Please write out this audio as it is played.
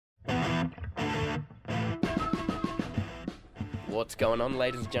What's going on,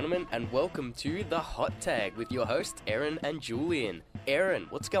 ladies and gentlemen, and welcome to The Hot Tag with your hosts, Aaron and Julian. Aaron,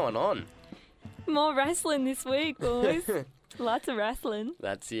 what's going on? More wrestling this week, boys. Lots of wrestling.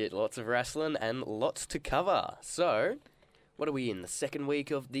 That's it, lots of wrestling and lots to cover. So, what are we in, the second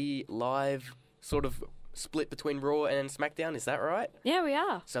week of the live sort of split between Raw and SmackDown, is that right? Yeah, we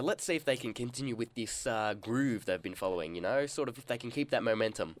are. So let's see if they can continue with this groove they've been following, you know, sort of if they can keep that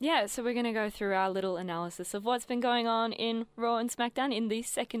momentum. Yeah, so we're going to go through our little analysis of what's been going on in Raw and SmackDown in the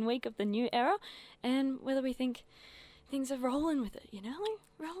second week of the new era, and whether we think things are rolling with it, you know? Like,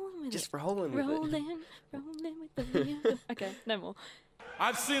 rolling with Just it. rolling with it. Rolling with the rhythm. Okay, no more.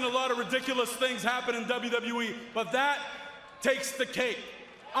 I've seen a lot of ridiculous things happen in WWE, but that takes the cake.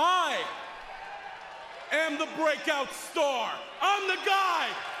 I am the breakout star. I'm the guy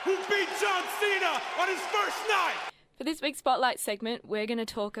who beat John Cena on his first night. For this week's Spotlight segment, we're going to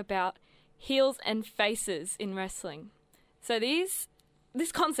talk about heels and faces in wrestling. So this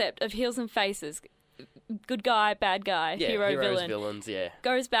concept of heels and faces, good guy, bad guy, hero, heroes, villain, villains, yeah.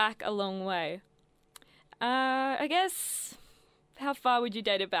 goes back a long way. I guess, how far would you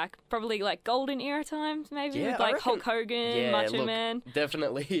date it back? Probably like golden era times, maybe? Yeah, with like I reckon, Hulk Hogan, Macho Man.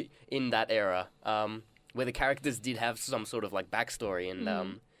 Definitely in that era, where the characters did have some sort of like backstory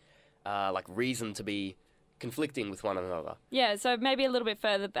and like reason to be conflicting with one another. Yeah, so maybe a little bit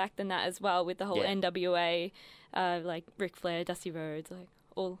further back than that as well, with the whole Yeah. NWA, like Ric Flair, Dusty Rhodes, like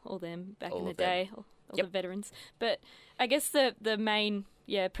all them back in the day, all Yep. the veterans. But I guess the main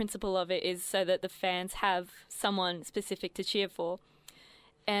principle of it is so that the fans have someone specific to cheer for.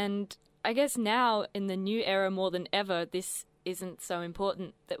 And I guess now in the new era more than ever, this isn't so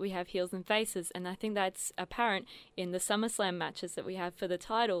important that we have heels and faces, and I think that's apparent in the Summerslam matches that we have for the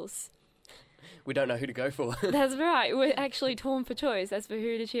titles. We don't know who to go for. That's right. We're actually torn for choice as for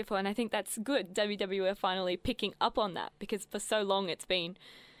who to cheer for, and I think that's good. WWE are finally picking up on that, because for so long it's been,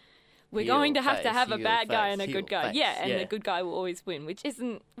 we're Heel, going to have face, a heel, bad guy face, and a heel, good guy. face, Yeah, and yeah. the good guy will always win, which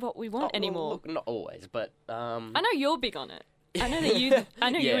isn't what we want anymore. Well, look, not always, but I know you're big on it. I know that you. I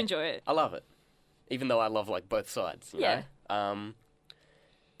know you Yeah. enjoy it. I love it, even though I love like both sides. You Yeah. know?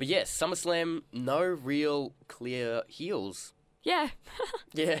 But yes, SummerSlam, no real clear heels. Yeah.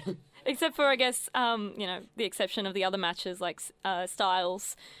 Yeah. Except for, I guess, the exception of the other matches like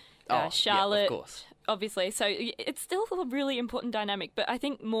Styles, Charlotte, yeah, of course. obviously. So it's still a really important dynamic, but I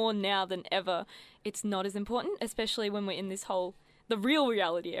think more now than ever, it's not as important, especially when we're in this the real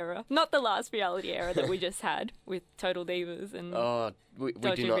reality era, not the last reality era that we just had with Total Divas and We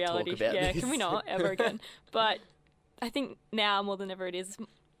dodgy do not reality. talk about yeah, this. can we not ever again? But I think now more than ever, it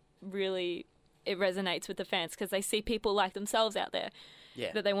resonates with the fans because they see people like themselves out there.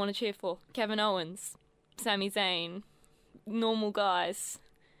 Yeah. That they want to cheer for. Kevin Owens, Sami Zayn, normal guys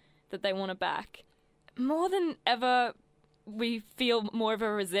that they want to back. More than ever, we feel more of a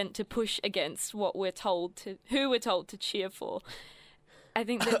resent to push against who we're told to cheer for. I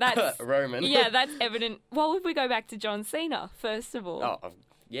think that's Roman. Yeah, that's evident. What would we go back to John Cena, first of all? Oh,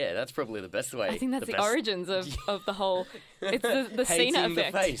 yeah, that's probably the best way. I think that's the best- origins of the whole. It's the Hating Cena the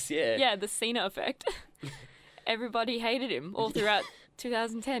effect. face, yeah. Yeah, the Cena effect. Everybody hated him all throughout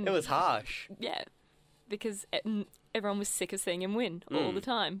 2010. It was harsh. Yeah, because everyone was sick of seeing him win all the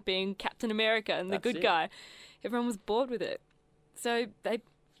time, being Captain America and the That's good it. guy. Everyone was bored with it. So they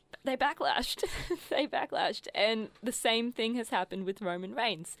backlashed. They backlashed. And the same thing has happened with Roman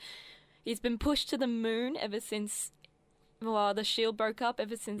Reigns. He's been pushed to the moon ever since the Shield broke up.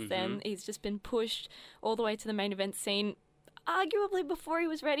 Ever since then, he's just been pushed all the way to the main event scene, arguably before he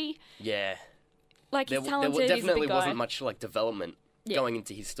was ready. Yeah. Like, he's talented, there he's a definitely big guy. wasn't much like development Yeah. going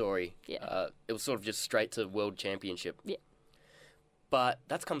into his story. Yeah. It was sort of just straight to World Championship. Yeah. But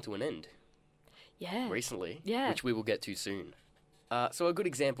that's come to an end Yeah. recently, Yeah. which we will get to soon. So a good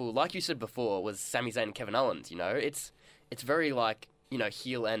example, like you said before, was Sami Zayn and Kevin Owens. You know, it's very like, you know,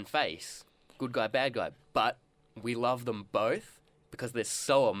 heel and face, good guy, bad guy. But we love them both because they're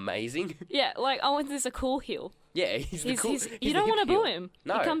so amazing. Yeah, like, Owens is a cool heel. Yeah, he's the cool. You don't want to boo him.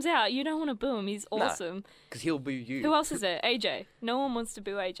 No. He comes out, you don't want to boo him. He's awesome. because he'll boo you. Who else is there? AJ. No one wants to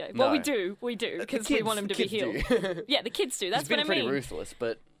boo AJ. No. Well, we do, because we want him to be heel. Do. Yeah, the kids do. That's He's been what I pretty mean. ruthless,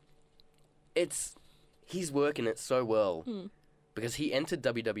 but he's working it so well because he entered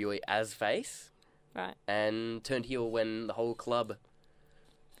WWE as face Right. and turned heel when the whole club,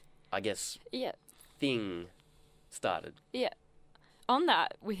 I guess, Yeah. thing started. Yeah. On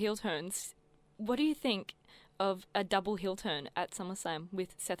that, with heel turns, what do you think of a double heel turn at SummerSlam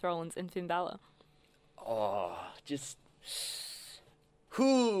with Seth Rollins and Finn Balor? Oh, just...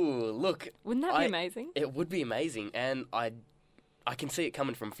 Whew, look. Wouldn't that be amazing? It would be amazing, and I can see it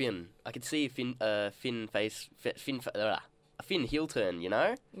coming from Finn. I could see Finn Finn heel turn, you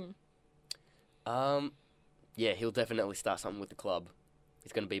know? Yeah, he'll definitely start something with the club.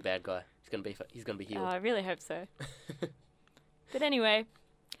 He's going to be a bad guy. He's going to be healed. I really hope so. But anyway,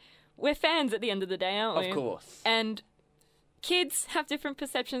 we're fans at the end of the day, aren't we? Of course. And kids have different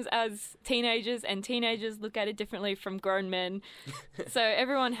perceptions as teenagers, and teenagers look at it differently from grown men. So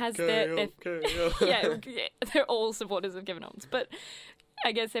everyone has their yeah, they're all supporters of Kevin Owens, but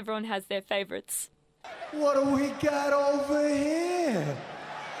I guess everyone has their favourites. What do we got over here?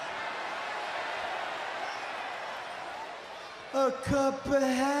 A cup of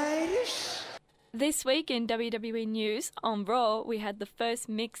haters? This week in WWE news, on Raw, we had the first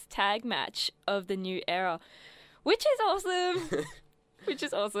mixed tag match of the new era, which is awesome. Which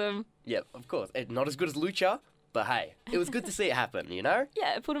is awesome. Yep, of course. Not as good as Lucha, but hey, it was good to see it happen, you know?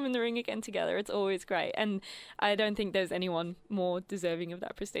 Yeah, put them in the ring again together. It's always great. And I don't think there's anyone more deserving of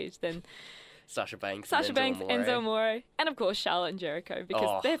that prestige than Sasha Banks, Enzo Amore, and of course Charlotte and Jericho,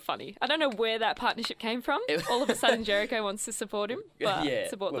 because they're funny. I don't know where that partnership came from. All of a sudden Jericho wants to support him, but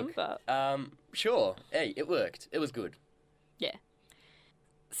sure. Hey, it worked. It was good. Yeah.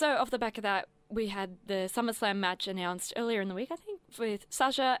 So off the back of that, we had the SummerSlam match announced earlier in the week, I think, with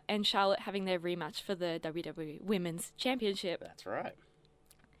Sasha and Charlotte having their rematch for the WWE Women's Championship. That's right.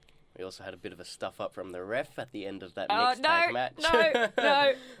 We also had a bit of a stuff up from the ref at the end of that mixed tag match.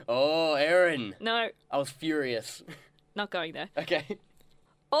 No. Oh, Aaron. No. I was furious. Not going there. Okay.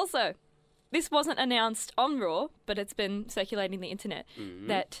 Also, this wasn't announced on Raw, but it's been circulating the internet,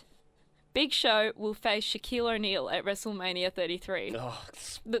 that Big Show will face Shaquille O'Neal at WrestleMania 33. Oh,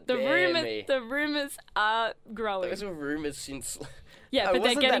 the rumours are growing. Those were rumours since... Yeah, but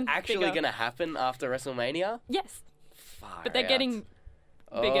they're getting that actually going to happen after WrestleMania? Yes. Far but they're out. getting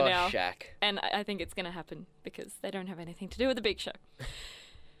bigger now. Shaq. And I think it's going to happen because they don't have anything to do with the Big Show.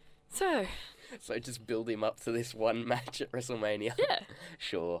 So just build him up to this one match at WrestleMania. Yeah.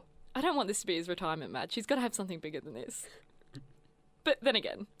 Sure. I don't want this to be his retirement match. He's got to have something bigger than this. But then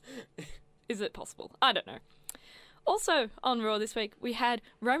again, is it possible? I don't know. Also, on Raw this week, we had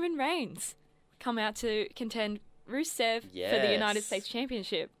Roman Reigns come out to contend Rusev for the United States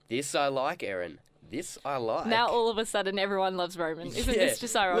Championship. This I like, Aaron. This I like. Now all of a sudden everyone loves Roman. Isn't this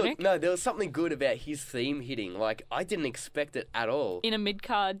just ironic? Look, no, there was something good about his theme hitting. Like, I didn't expect it at all. In a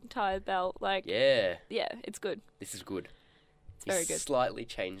mid-card tie belt. Like, yeah, it's good. This is good. It's very good. Slightly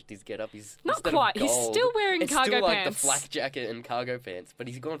changed his getup. He's not quite. He's still wearing cargo pants. It's still like pants. the flak jacket and cargo pants, but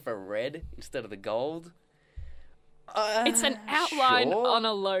he's gone for red instead of the gold. It's an outline on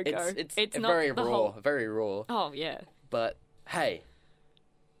a logo. It's not very the raw. whole... Very raw. Oh, yeah. But, hey,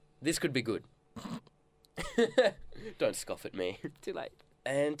 this could be good. Don't scoff at me. Too late.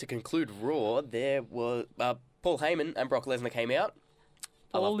 And to conclude Raw, there was Paul Heyman and Brock Lesnar came out.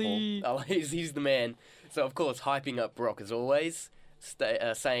 I love Paul. He's the man. So, of course, hyping up Brock as always,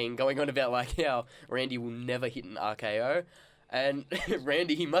 going on about like how Randy will never hit an RKO. And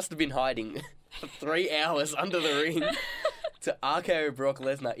Randy, he must have been hiding for 3 hours under the ring to RKO Brock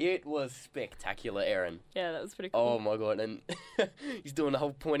Lesnar. It was spectacular, Aaron. Yeah, that was pretty cool. Oh my god, and he's doing the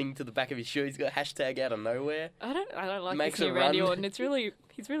whole pointing to the back of his shoe. He's got a hashtag out of nowhere. I don't like Makes this new a Randy run. Orton.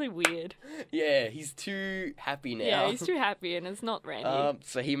 He's really weird. Yeah, he's too happy now. Yeah, he's too happy, and it's not Randy.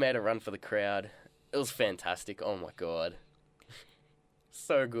 So he made a run for the crowd. It was fantastic. Oh my god.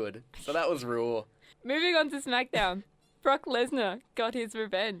 So good. So that was Raw. Moving on to SmackDown. Brock Lesnar got his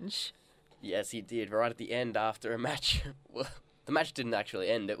revenge. Yes, he did. Right at the end after a match. Well, the match didn't actually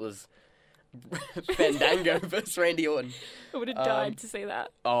end. It was Fandango versus Randy Orton. I would have died to see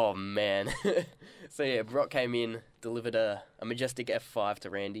that. Oh, man. So, yeah, Brock came in, delivered a majestic F5 to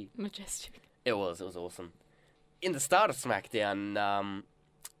Randy. Majestic. It was awesome. In the start of SmackDown,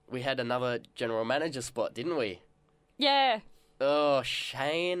 we had another general manager spot, didn't we? Yeah. Oh,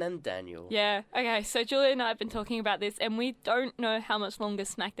 Shane and Daniel. Yeah. Okay, so Julia and I have been talking about this, and we don't know how much longer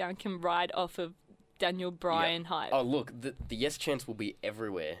SmackDown can ride off of Daniel Bryan hype. Oh, look, the yes chants will be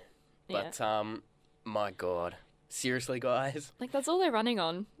everywhere. But, my God. Seriously, guys? Like, that's all they're running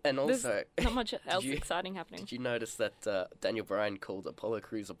on. And also... There's not much else exciting happening. Did you notice that Daniel Bryan called Apollo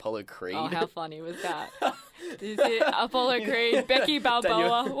Crews Apollo Creed? Oh, how funny was that? Is it Apollo Creed, Becky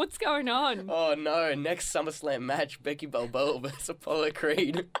Balboa? What's going on? Oh, no. Next SummerSlam match, Becky Balboa versus Apollo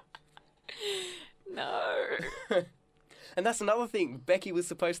Creed. No. And that's another thing. Becky was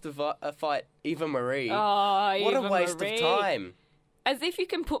supposed to fight Eva Marie. Oh, what Eva a waste Marie. of time. As if you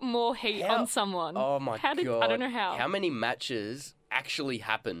can put more heat on someone. Oh, my God. I don't know how. How many matches actually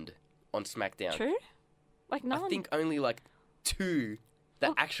happened on SmackDown? True? Like, none. I think only, like, 2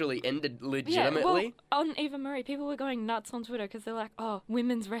 that actually ended legitimately. Yeah, well, on Eva Marie, people were going nuts on Twitter because they're like, oh,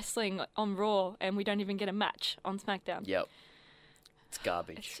 women's wrestling on Raw, and we don't even get a match on SmackDown. Yep. It's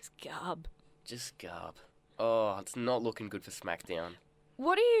garbage. It's just garb. Just garb. Oh, it's not looking good for SmackDown.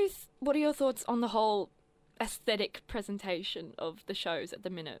 What are your thoughts on the whole aesthetic presentation of the shows at the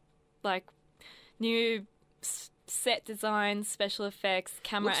minute? Like new set designs, special effects,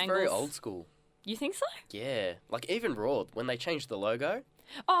 camera Looks angles. very old school. You think so? Yeah, like even Raw when they changed the logo.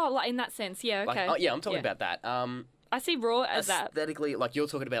 Oh, like in that sense, yeah. Like, Okay. oh, yeah, I'm talking about that. I see Raw as that. Aesthetically, like you're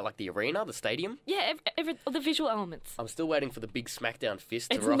talking about, like the arena, the stadium. Yeah, the visual elements. I'm still waiting for the big SmackDown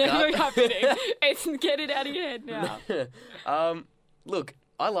fist to It's rock never up. happening. Get it out of your head now. Look,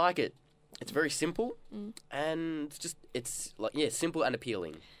 I like it. It's very simple, and it's like simple and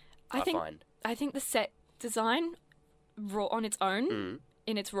appealing. I find. I think the set design, Raw on its own,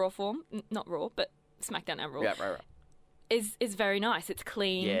 in its Raw form, not Raw, but SmackDown and Raw, Yeah, right. is very nice. It's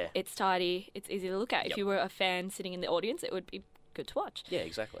clean, Yeah. it's tidy, it's easy to look at. Yep. If you were a fan sitting in the audience, it would be good to watch. Yeah,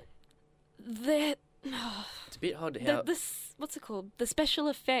 exactly. It's a bit hard to how. What's it called? The special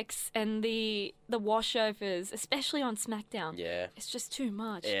effects and the washovers, especially on SmackDown. Yeah. It's just too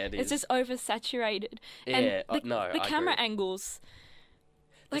much. Yeah, it It's is. just oversaturated. Yeah, And the I camera agree. angles.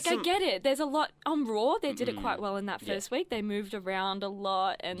 There's Like, I get it. There's a lot on Raw. They did it quite well in that Yeah. first week. They moved around a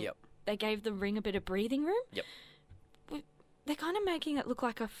lot and Yep. they gave the ring a bit of breathing room. Yep. They're kind of making it look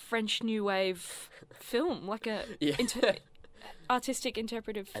like a French New Wave film, like a Yeah. artistic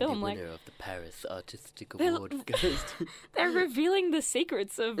interpretive And film. the Like, winner of the Paris Artistic They're- Award goes to... they're revealing the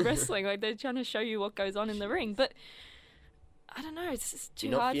secrets of wrestling. Like, they're trying to show you what goes on in the ring. But I don't know. It's just too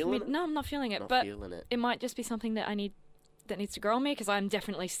You're not hard for me. feeling it? No, I'm not feeling it. Not but feeling it. it might just be something that that needs to grow on me, because I'm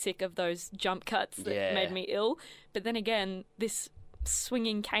definitely sick of those jump cuts that Yeah. made me ill. But then again, this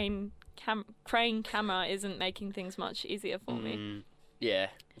swinging crane camera isn't making things much easier for me. Yeah,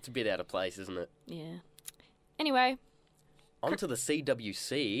 it's a bit out of place, isn't it? Yeah. Anyway, On to the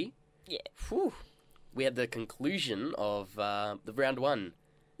CWC. yeah. Whew. We had the conclusion of the round one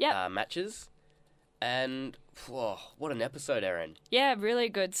Yep. matches. And whoa, what an episode, Erin. Yeah, really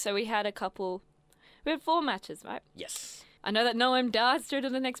good. So we had 4 matches, right? Yes. I know that Noam Dar's through to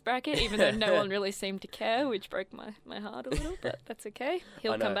the next bracket, even though no one really seemed to care, which broke my heart a little, but that's okay.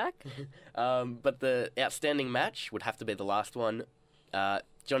 He'll I know. come back. But the outstanding match would have to be the last one.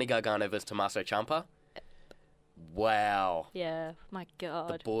 Johnny Gargano versus Tommaso Ciampa. Wow. Yeah, my The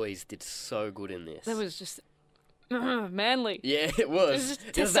God. boys did so good in this. That was just manly. Yeah, it was. It was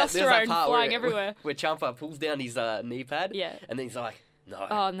just There's that testosterone part flying everywhere. Where Ciampa pulls down his knee pad. Yeah. And then he's like, no.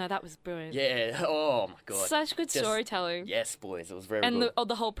 Oh, no, that was brilliant. Yeah. Oh, my God. Such good Just- storytelling. Yes, boys. It was very And good.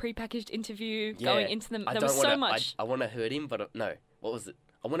 the whole prepackaged interview Yeah. going into them. I There don't was so wanna- much. I want to hurt him, but no. What was it?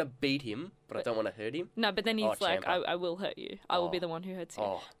 I want to beat him, but I don't want to hurt him. No, but then he's like, Ciampa. I will hurt you. I will be Oh. the one who hurts you.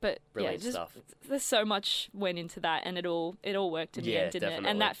 Oh, But yeah, brilliant just stuff. there's so much went into that, and it all worked in the Yeah, end, didn't it? definitely.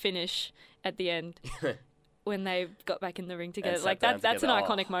 And that finish at the end when they got back in the ring together, sat like down that's an together.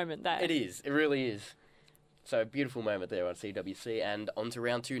 iconic moment. That It is. It really is. So, beautiful moment there on CWC. And on to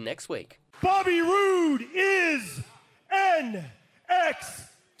round 2 next week. Bobby Roode is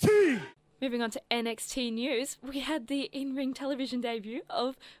NXT. Moving on to NXT news, we had the in-ring television debut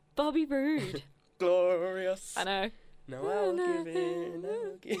of Bobby Roode. Glorious. I know. No, I'll give in.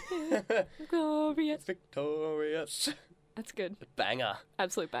 I'll give Glorious. Victorious. That's good. Banger.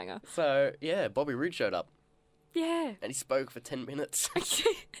 Absolute banger. So, yeah, Bobby Roode showed up. Yeah. And he spoke for 10 minutes.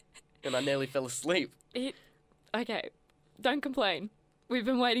 And I nearly fell asleep. Okay, don't complain. We've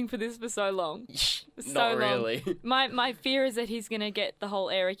been waiting for this for so long. Not really. My fear is that he's going to get the whole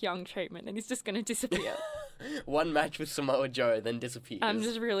Eric Young treatment and he's just going to disappear. One match with Samoa Joe, then disappears. I'm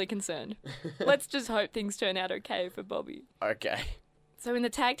just really concerned. Let's just hope things turn out okay for Bobby. Okay. So in the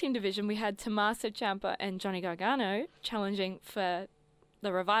tag team division, we had Tommaso Ciampa and Johnny Gargano challenging for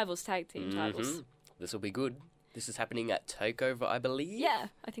the Revival's tag team titles. This will be good. This is happening at TakeOver, I believe. Yeah,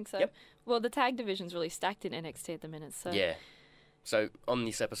 I think so. Yep. Well, the tag division's really stacked in NXT at the minute, so... Yeah. So on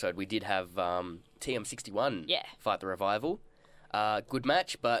this episode, we did have TM61 Yeah. fight the Revival. Good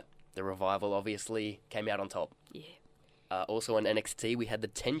match, but the Revival obviously came out on top. Yeah. Also on NXT, we had the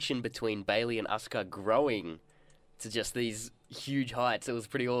tension between Bayley and Asuka growing to just these huge heights. It was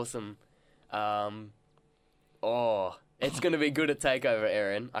pretty awesome. It's going to be good at TakeOver,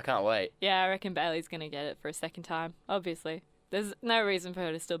 Erin. I can't wait. Yeah, I reckon Bailey's going to get it for a second time, obviously. There's no reason for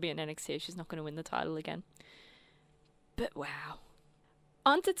her to still be in NXT if she's not going to win the title again. But wow.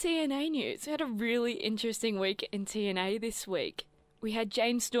 On to TNA news. We had a really interesting week in TNA this week. We had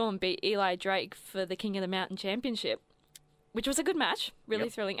James Storm beat Eli Drake for the King of the Mountain Championship, which was a good match, really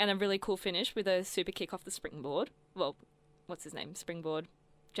Yep. thrilling, and a really cool finish with a super kick off the springboard. Well, what's his name? Springboard.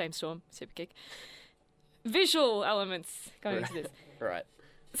 James Storm, super kick. Visual elements going into this. Right.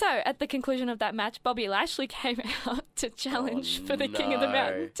 So, at the conclusion of that match, Bobby Lashley came out to challenge for the King of the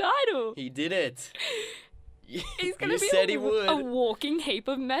Mountain title. He did it. He's going to be said he would. a walking heap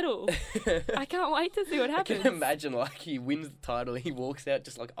of metal. I can't wait to see what happens. I can imagine, like, he wins the title, he walks out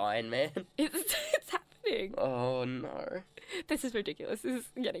just like Iron Man. It's happening. Oh, no. This is ridiculous. This is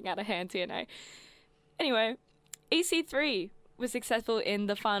getting out of hand, TNA. Anyway, EC3 was successful in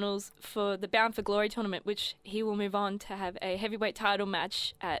the finals for the Bound for Glory tournament, which he will move on to have a heavyweight title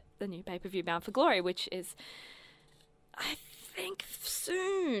match at the new pay-per-view Bound for Glory, which is, I think,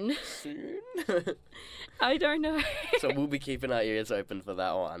 soon. Soon? I don't know. So we'll be keeping our ears open for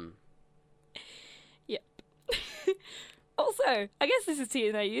that one. Yep. Also, I guess this is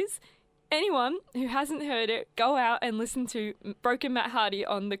TNA news. Anyone who hasn't heard it, go out and listen to Broken Matt Hardy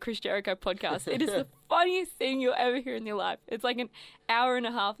on the Chris Jericho podcast. It is the funniest thing you'll ever hear in your life. It's like an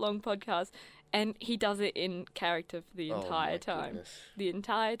hour-and-a-half long podcast, and he does it in character for the entire time. Goodness. The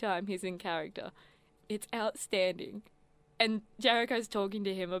entire time he's in character. It's outstanding. And Jericho's talking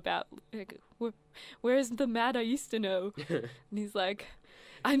to him about, like, where's the Matt I used to know? And he's like,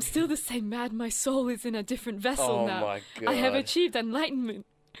 I'm still the same Matt. My soul is in a different vessel now. My God. I have achieved enlightenment.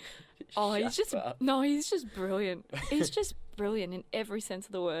 Oh, he's just up. he's just brilliant. He's just brilliant in every sense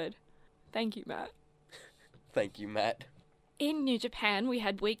of the word. Thank you, Matt. Thank you, Matt. In New Japan, we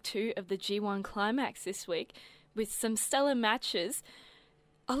had week 2 of the G1 Climax this week with some stellar matches.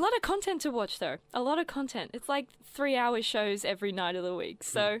 A lot of content to watch, though. A lot of content. It's like 3-hour shows every night of the week,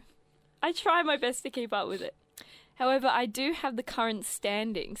 so I try my best to keep up with it. However, I do have the current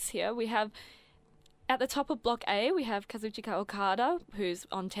standings here. We have, at the top of Block A, we have Kazuchika Okada, who's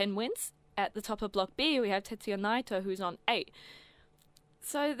on 10 wins. At the top of Block B, we have Tetsuya Naito, who's on 8.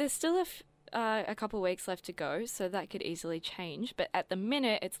 So there's still a couple weeks left to go, so that could easily change. But at the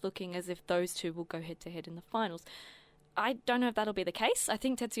minute, it's looking as if those two will go head-to-head in the finals. I don't know if that'll be the case. I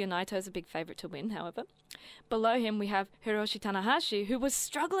think Tetsuya Naito is a big favourite to win, however. Below him, we have Hiroshi Tanahashi, who was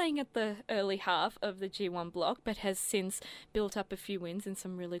struggling at the early half of the G1 block, but has since built up a few wins in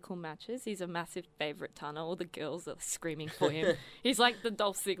some really cool matches. He's a massive favourite, Tana. All the girls are screaming for him. He's like the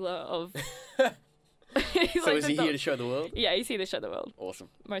Dolph Ziggler of... So is he here to show the world? Yeah, he's here to show the world. Awesome.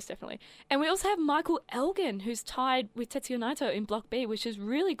 Most definitely. And we also have Michael Elgin, who's tied with Tetsuya Naito in Block B, which is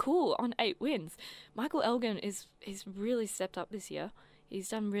really cool, on 8 wins. Michael Elgin he's really stepped up this year. He's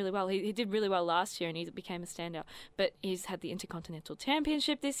done really well. He did really well last year and he became a standout. But he's had the Intercontinental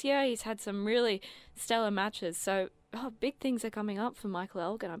Championship this year. He's had some really stellar matches. So big things are coming up for Michael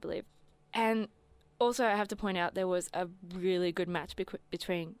Elgin, I believe. And also I have to point out there was a really good match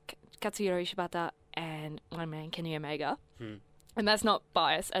between Katsuhiro Shibata and my man Kenny Omega. And that's not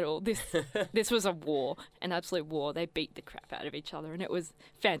bias at all. This was a war, an absolute war. They beat the crap out of each other and it was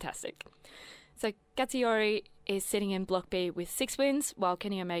fantastic. So Katsuyori is sitting in Block B with 6 wins, while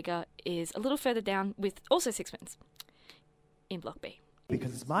Kenny Omega is a little further down with also 6 wins in Block B.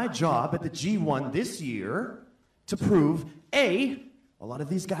 Because it's my job at the G1 this year to prove A, a lot of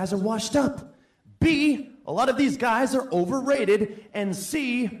these guys are washed up. B, a lot of these guys are overrated. And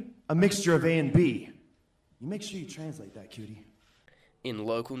C, a mixture of A and B. You make sure you translate that, cutie. In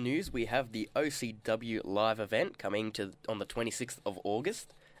local news, we have the OCW live event coming on the 26th of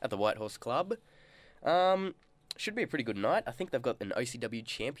August at the White Horse Club. Should be a pretty good night. I think they've got an OCW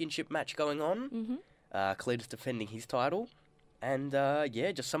championship match going on. Cletus defending his title. And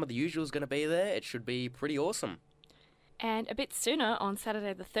just some of the usuals going to be there. It should be pretty awesome. And a bit sooner, on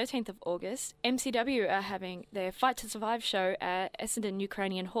Saturday the 13th of August, MCW are having their Fight to Survive show at Essendon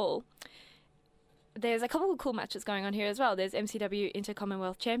Ukrainian Hall. There's a couple of cool matches going on here as well. There's MCW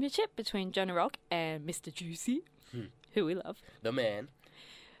Inter-Commonwealth Championship between Jonah Rock and Mr. Juicy, who we love. The man.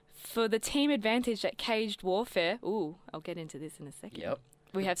 For the team advantage at Caged Warfare, I'll get into this in a second. Yep.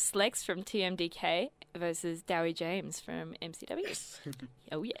 We have Slex from TMDK versus Dowie James from MCW. Yes.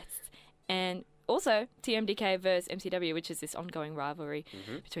 Oh, yes. And also TMDK versus MCW, which is this ongoing rivalry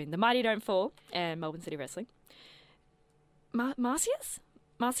between the Mighty Don't Fall and Melbourne City Wrestling. Marcius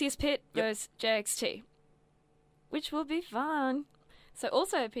Pitt versus JXT, which will be fun. So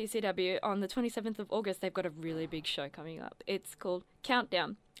also at PCW, on the 27th of August, they've got a really big show coming up. It's called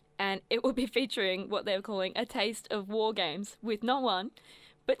Countdown, and it will be featuring what they're calling a taste of war games with not 1,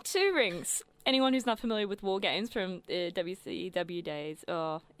 but 2 rings. Anyone who's not familiar with war games from the WCW days,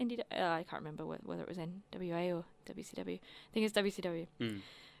 or I can't remember whether it was NWA or WCW. I think it's WCW.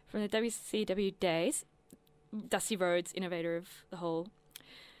 From the WCW days, Dusty Rhodes, innovator of the whole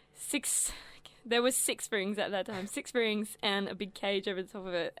there was 6 rings at that time, 6 rings and a big cage over the top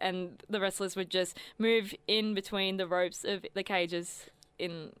of it, and the wrestlers would just move in between the ropes of the cages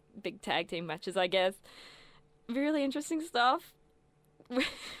in big tag team matches, I guess. Really interesting stuff.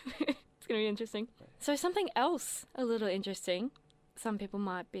 It's going to be interesting. So something else a little interesting, some people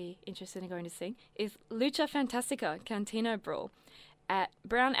might be interested in going to see, is Lucha Fantastica Cantina Brawl at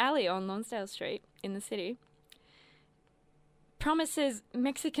Brown Alley on Lonsdale Street in the city. Promises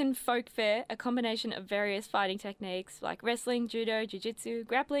Mexican folk fare, a combination of various fighting techniques like wrestling, judo, jiu-jitsu,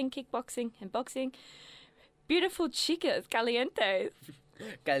 grappling, kickboxing, and boxing. Beautiful chicas, calientes.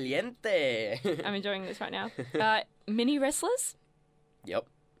 Caliente. I'm enjoying this right now. Mini wrestlers. Yep.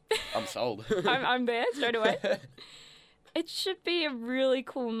 I'm sold. I'm there straight away. It should be a really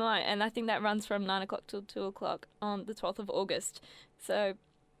cool night, and I think that runs from 9 o'clock till 2 o'clock on the 12th of August. So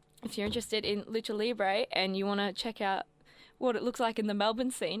if you're interested in Lucha Libre and you want to check out what it looks like in the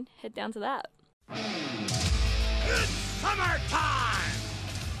Melbourne scene, head down to that. It's summertime,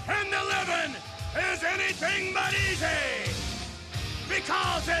 and the living is anything but easy,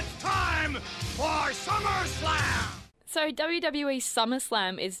 because it's time for Summerslam. So WWE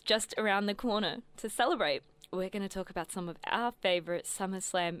Summerslam is just around the corner. To celebrate, we're going to talk about some of our favourite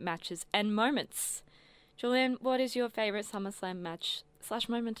SummerSlam matches and moments. Julian, what is your favourite SummerSlam match /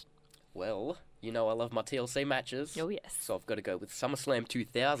 moment? Well, you know I love my TLC matches. Oh, yes. So I've got to go with SummerSlam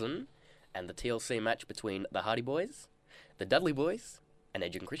 2000 and the TLC match between the Hardy Boys, the Dudley Boys, and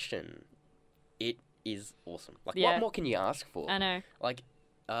Edge and Christian. It is awesome. Like, Yeah. what more can you ask for? I know. Like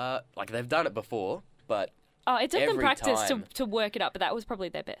they've done it before, but Oh, it took them every practice time- to work it up, but that was probably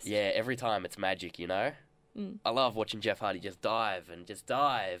their best. yeah, every time it's magic, you know? I love watching Jeff Hardy just dive. And you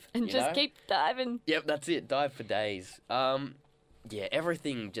just know? keep diving. Yep, that's it. Dive for days. Yeah,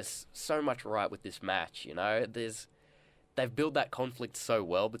 everything just so much right with this match, you know? They've built that conflict so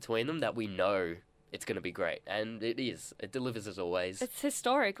well between them that we know it's going to be great. And it is. It delivers as always. It's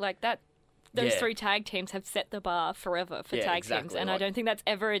historic. Like that. Those Yeah. 3 tag teams have set the bar forever for Yeah, tag teams, exactly, and I like- don't think that's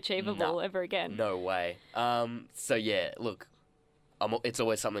ever achievable No. ever again. No way. So yeah, look, it's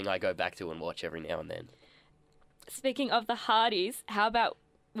always something I go back to and watch every now and then. Speaking of the Hardys, how about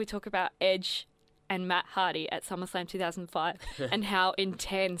we talk about Edge and Matt Hardy at SummerSlam 2005 and how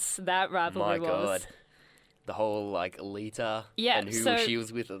intense that rivalry My was. God. The whole, like, Lita Yeah, and who so- she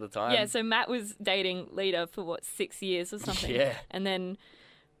was with at the time. Yeah, so Matt was dating Lita for 6 years or something. Yeah. And then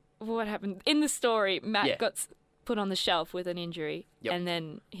what happened? In the story, Matt Yeah. got put on the shelf with an injury. Yep. And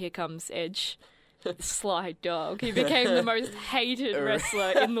then here comes Edge. Sly dog. He became the most hated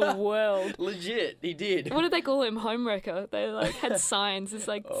wrestler in the world. Legit, he did. What did they call him? Homewrecker. They had signs. It's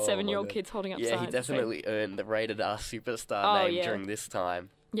like Oh, 7-year-old my God. kids holding up Yeah, signs. he definitely earned the rated R superstar Oh, name yeah. during this time.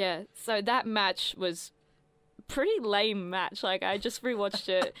 Yeah. So that match was pretty lame match. Like, I just rewatched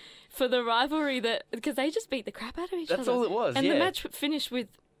it for the rivalry because they just beat the crap out of each other. That's all it was, And yeah. the match finished with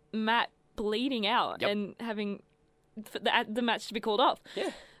Matt bleeding out Yep. and having the match to be called off.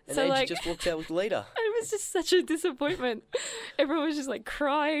 Yeah. And So, Edge like- just walked out with Lita. It was just such a disappointment. Everyone was just like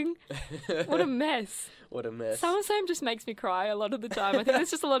crying. What a mess. What a mess. SummerSlam just makes me cry a lot of the time. I think there's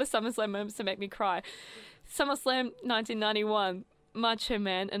just a lot of SummerSlam moments to make me cry. SummerSlam 1991, Macho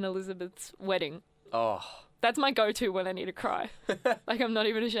Man and Elizabeth's wedding. Oh, That's my go-to when I need to cry. Like, I'm not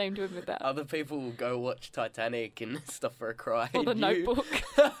even ashamed to admit that. other people will go watch Titanic and stuff for a cry. Or The You- Notebook.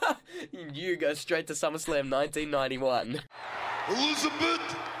 You go straight to SummerSlam 1991. Elizabeth,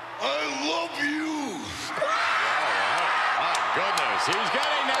 I love you. Goodness, he's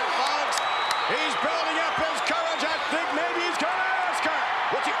getting there, folks. He's building up his courage. I think maybe he's going to ask her.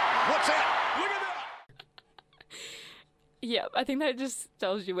 What's that? Look at that. Yeah, I think that just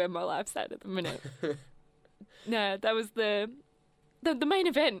tells you where my life's at the minute. No, that was the main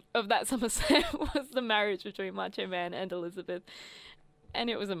event of that SummerSlam was the marriage between Macho Man and Elizabeth. And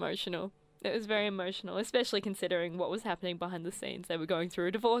it was emotional. It was very emotional, especially considering what was happening behind the scenes. They were going through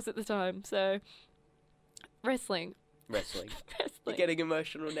a divorce at the time, so wrestling. Wrestling. You're getting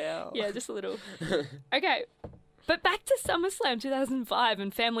emotional now. Yeah, just a little. Okay, but back to SummerSlam 2005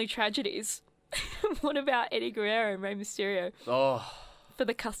 and family tragedies. What about Eddie Guerrero and Rey Mysterio Oh, for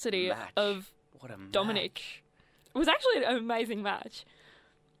the custody match. of What a match. Dominic? It was actually an amazing match.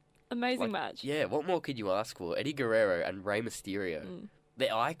 Amazing Like, match. Yeah, what more could you ask for? Eddie Guerrero and Rey Mysterio.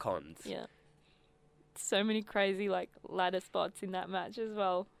 They're icons. Yeah. So many crazy, like, ladder spots in that match as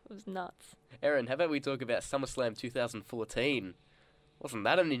well. It was nuts. Erin, how about we talk about SummerSlam 2014? Wasn't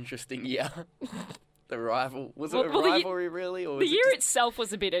that an interesting year? The rival... Was it a Well, the rivalry, really? Or was The it year just... itself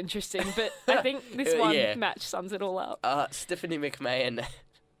was a bit interesting, but I think this one Yeah. match sums it all up. Stephanie McMahon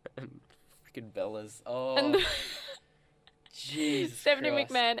and freaking Bellas. Oh, And Jesus Stephanie Christ.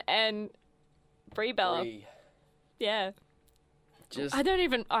 McMahon and Brie Bella. Brie. Yeah. Just... I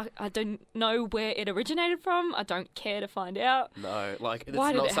don't know where it originated from. I don't care to find out. No, like, it's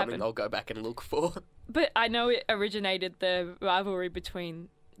Why did not it something happen? I'll go back and look for. But I know it originated the rivalry between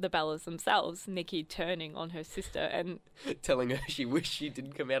the Bellas themselves, Nikki turning on her sister and telling her she wished she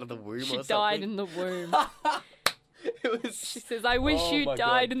didn't come out of the womb or something. she died in the womb. She says, I wish Oh you my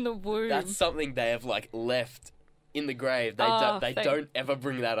died God. in the womb. That's something they have like left in the grave. They don't ever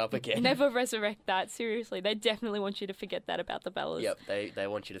bring that up again. Never resurrect that, seriously. They definitely want you to forget that about the Bellas. Yep, they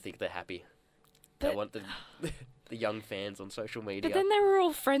want you to think they're happy. But- They want the young fans on social media. But then they were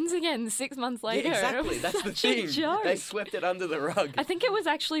all friends again 6 months later. Yeah, exactly. It was That's the such a thing. joke. They swept it under the rug. I think it was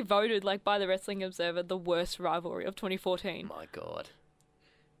actually voted, like, by the Wrestling Observer, the worst rivalry of 2014. My God.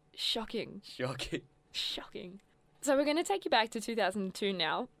 Shocking. Shocking. Shocking. So we're going to take you back to 2002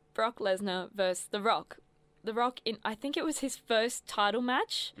 now. Brock Lesnar versus The Rock. The Rock in, I think it was his first title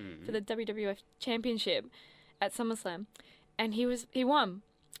match for the WWF Championship at SummerSlam. And he won.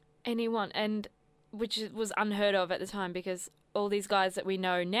 And he won. And which was unheard of at the time because all these guys that we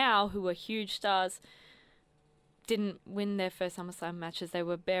know now who were huge stars didn't win their first SummerSlam matches. They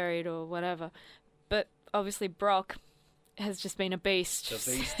were buried or whatever. But obviously Brock has just been a beast,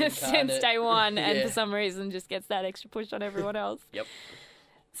 since day one and for some reason just gets that extra push on everyone else. Yep.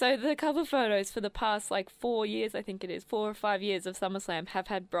 So the cover photos for the past 4 years, I think it is, 4 or 5 years of SummerSlam have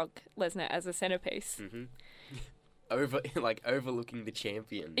had Brock Lesnar as a centerpiece. Overlooking the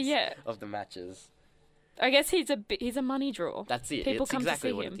champions of the matches. I guess he's a money draw. That's it. People it's come exactly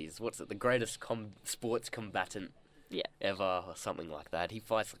to see what him. it is. What's it? The greatest sports combatant ever, or something like that. He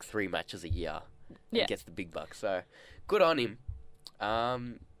fights 3 matches a year and gets the big bucks. So good on him. I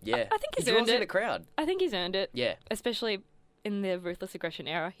think he's he earned draws in it. a crowd. I think he's earned it. Yeah. Especially in the Ruthless Aggression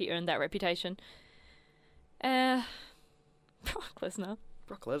era, he earned that reputation. Brock Lesnar.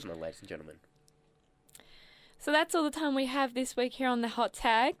 Brock Lesnar, ladies and gentlemen. So that's all the time we have this week here on the Hot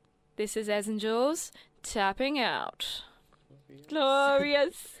Tag. This is Ez and Jules tapping out.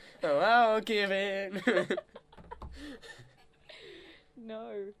 Glorious. Oh, I'll give in.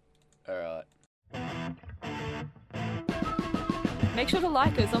 No. All right. Make sure to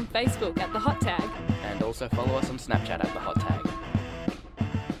like us on Facebook at the Hot Tag. And also follow us on Snapchat at the Hot Tag.